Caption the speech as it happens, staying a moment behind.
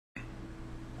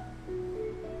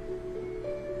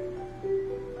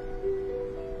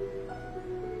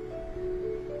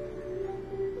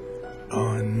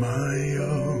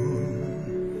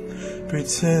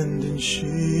pretending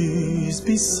she's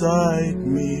beside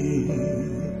me.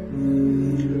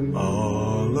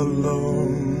 All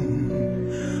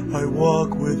alone, I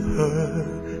walk with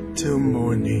her till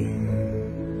morning.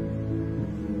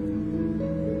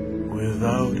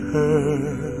 Without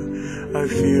her, I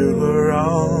feel her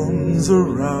arms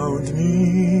around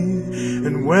me,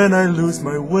 and when I lose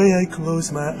my way, I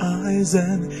close my eyes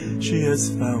and she has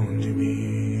found me.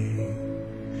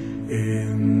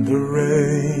 In the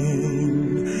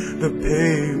rain, the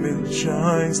pavement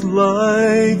shines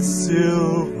like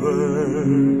silver.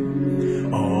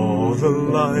 All the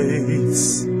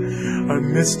lights are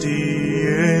misty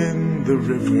in the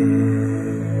river.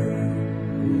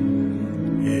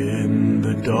 In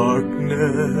the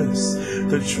darkness,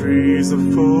 the trees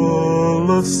are full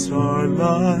of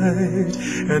starlight,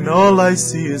 and all I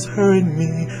see is her and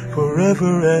me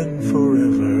forever and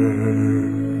forever.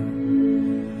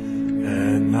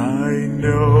 And I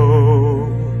know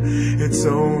it's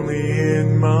only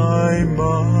in my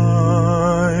mind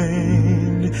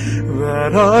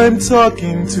that I'm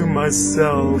talking to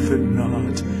myself and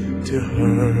not to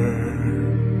her.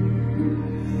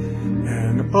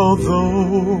 And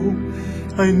although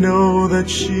I know that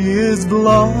she is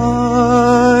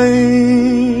blind,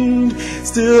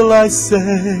 still I say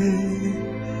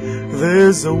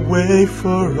there's a way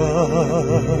for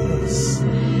us.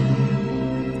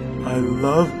 I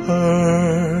love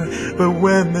her, but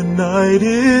when the night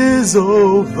is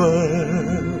over,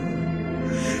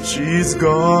 she's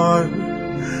gone,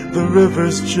 the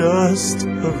river's just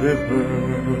a river.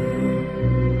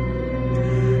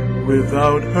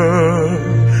 Without her,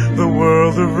 the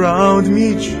world around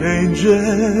me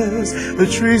changes. The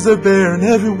trees are bare and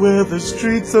everywhere the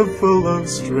streets are full of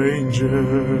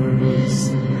strangers.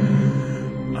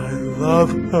 I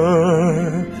love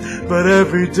her, but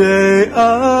every day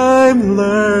I'm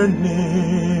learning.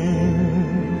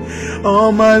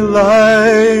 All my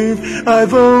life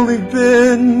I've only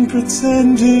been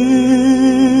pretending.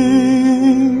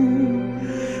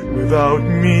 Without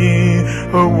me,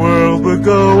 her world would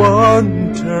go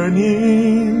on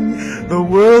turning. The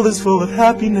world is full of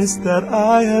happiness that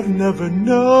I have never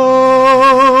known.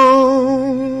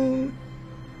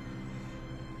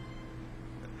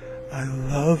 I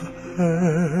love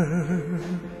her.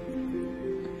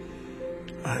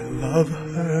 I love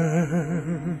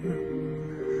her.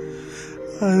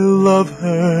 I love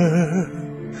her,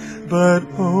 but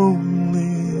only